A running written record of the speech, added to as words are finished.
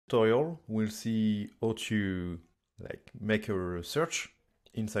tutorial, we'll see how to make a search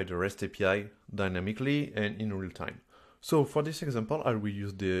inside the REST API dynamically and in real time. So for this example, I will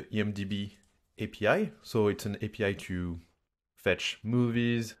use the IMDb API. So it's an API to fetch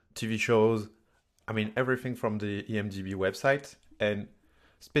movies, TV shows, everything from the IMDb website, and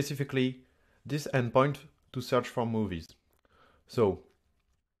specifically this endpoint to search for movies. So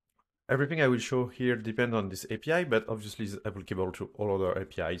everything I will show here depends on this API, but obviously it's applicable to all other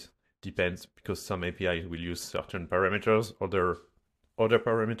APIs. Depends, because some APIs will use certain parameters, other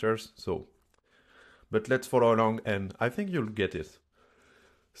parameters. So, but let's follow along, and I think you'll get it.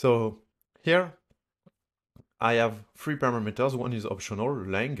 So here I have 3 parameters. One is optional,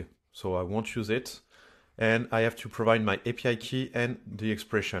 lang, so I won't use it. And I have to provide my API key and the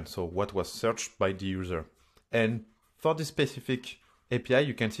expression, so what was searched by the user. And for this specific API,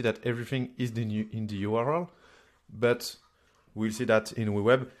 you can see that everything is in the URL, but we'll see that in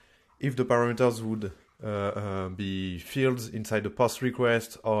WeWeb, if the parameters would be fields inside the post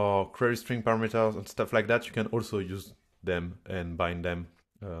request or query string parameters and stuff like that, you can also use them and bind them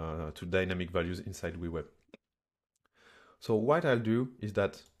to dynamic values inside WeWeb. So what I'll do is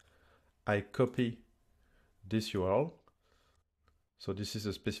that I copy this URL. So this is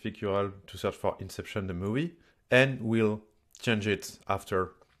a specific URL to search for Inception, the movie, and we'll change it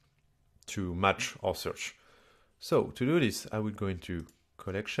after to match our search. So to do this, I will go into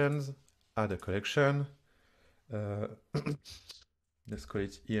collections, add a collection. Let's call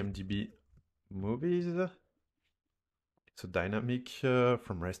it IMDb movies. It's a dynamic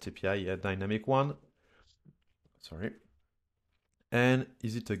from REST API, a dynamic one. Sorry. And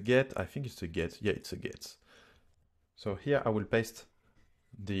is it a get? I think it's a get. Yeah, it's a get. So here I will paste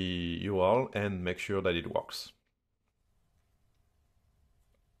the URL and make sure that it works.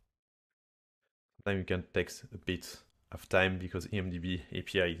 Then it can take a bit of time because IMDb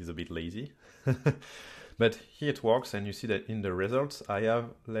API is a bit lazy. But here it works, and you see that in the results I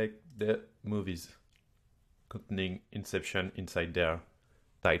have the movies containing Inception inside their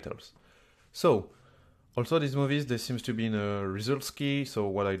titles. So also these movies, they seems to be in a results key. So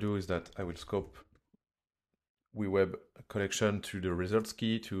what I do is that I will scope WeWeb collection to the results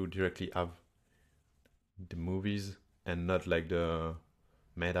key to directly have the movies and not like the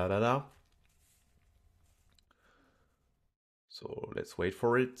metadata. So let's wait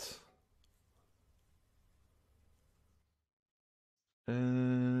for it.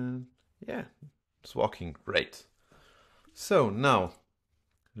 And yeah, it's working great. So now,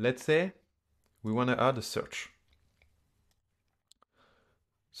 let's say we want to add a search.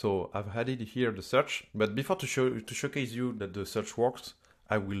 So I've added here the search, but before to showcase you that the search works,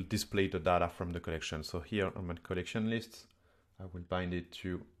 I will display the data from the collection. So here on my collection list, I will bind it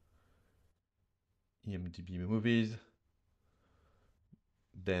to IMDb movies,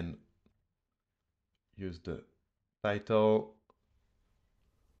 then use the title,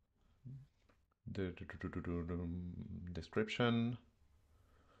 the description.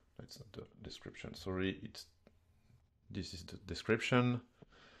 That's not the description, sorry, this is the description.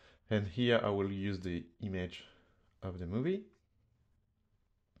 And here I will use the image of the movie.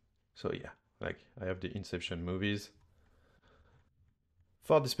 So yeah, I have the Inception movies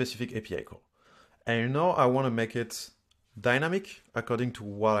for the specific API call. And now I want to make it dynamic according to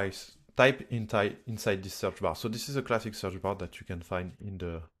what I type inside this search bar. So this is a classic search bar that you can find in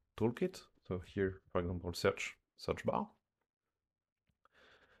the toolkit. So here, for example, search bar.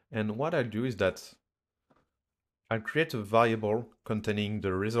 And what I'll do is that I'll create a variable containing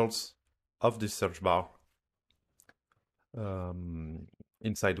the results of this search bar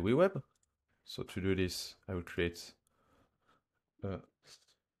inside WeWeb. So to do this, I will create a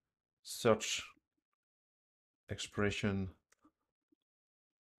search expression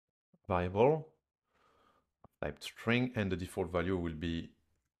variable typed string, and the default value will be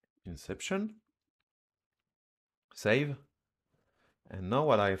Inception. Save. And now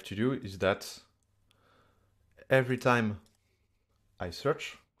what I have to do is that every time I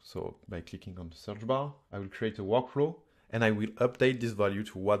search, so by clicking on the search bar, I will create a workflow and I will update this value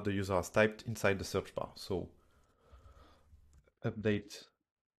to what the user has typed inside the search bar. So update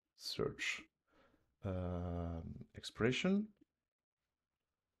search expression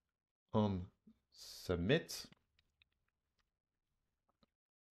on submit,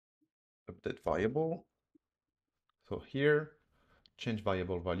 update variable. So here, change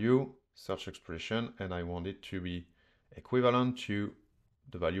variable value, search expression, and I want it to be equivalent to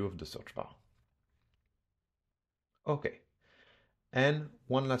the value of the search bar. Okay. And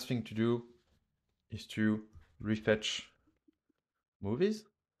one last thing to do is to refetch movies.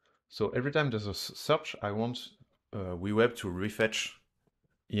 So every time there's a search, I want WeWeb to refetch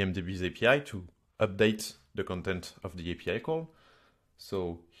EMDB's API to update the content of the API call.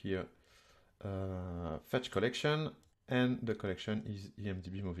 So here, fetch collection, and the collection is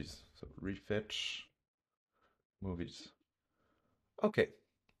EMDB movies. So refetch movies. Okay,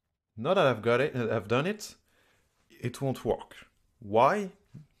 now that I've got it, I've done it, it won't work. Why?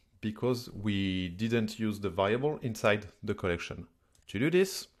 Because we didn't use the variable inside the collection. To do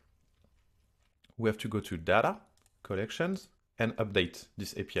this, we have to go to Data, Collections, and update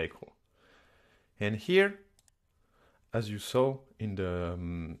this API call. And here, as you saw in the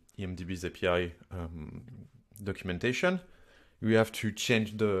EMDB's API documentation, we have to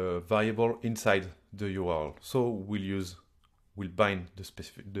change the variable inside the URL. So we'll bind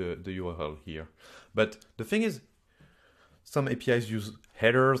the URL here. But the thing is, some APIs use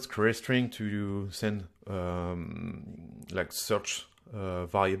headers, query string to send like search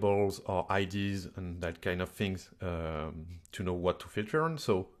variables or IDs and that kind of things to know what to filter on.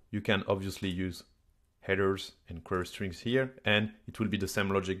 So you can obviously use headers and query strings here, and it will be the same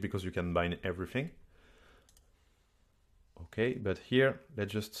logic because you can bind everything. Okay, but here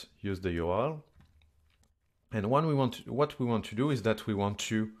let's just use the URL. And what we want to do is that we want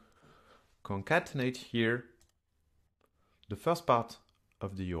to concatenate here the first part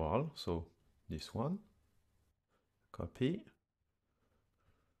of the URL, so this one, copy,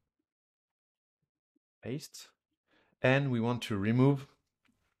 paste, and we want to remove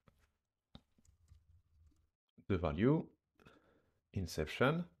the value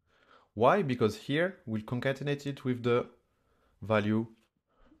inception. Why? Because here we'll concatenate it with the value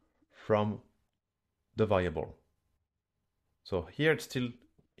from the variable. So here it's still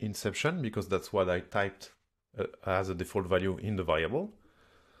inception because that's what I typed as a default value in the variable.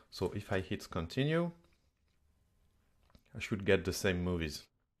 So if I hit continue, I should get the same movies.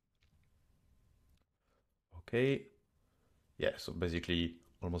 Okay, yeah, so basically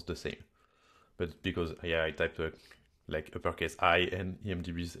almost the same. But because I typed like uppercase I, and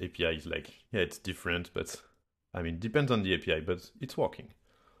EMDB's API is like, yeah, it's different, but I mean, depends on the API, but it's working.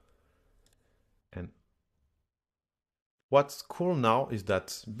 And what's cool now is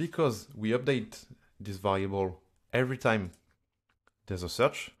that because we update this variable every time there's a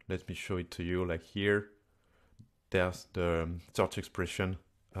search, let me show it to you. Like here, there's the search expression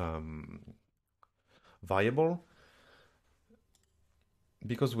variable.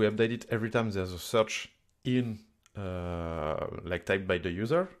 Because we update it every time there's a search in like typed by the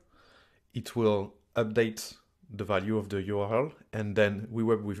user, it will update the value of the URL, and then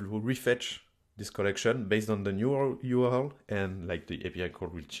WeWeb will refetch this collection based on the new URL, and like the API call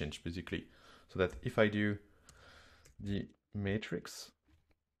will change basically. So that if I do the matrix,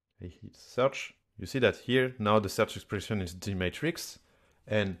 I hit search, you see that here now the search expression is the matrix,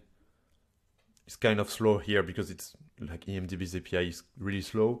 and it's kind of slow here because it's like EMDB's API is really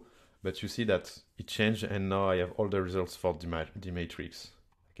slow, but you see that it changed, and now I have all the results for the matrix.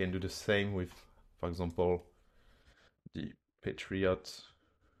 I can do the same with, for example, the Patriot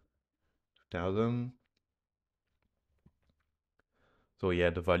 2000. So yeah,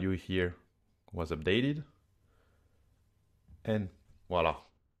 the value here was updated, and voila,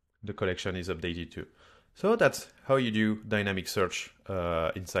 the collection is updated too. So that's how you do dynamic search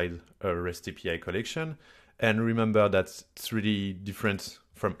inside a REST API collection. And remember that it's really different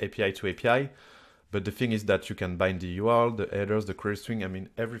from API to API. But the thing is that you can bind the URL, the headers, the query string, I mean,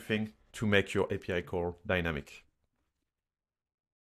 everything to make your API call dynamic.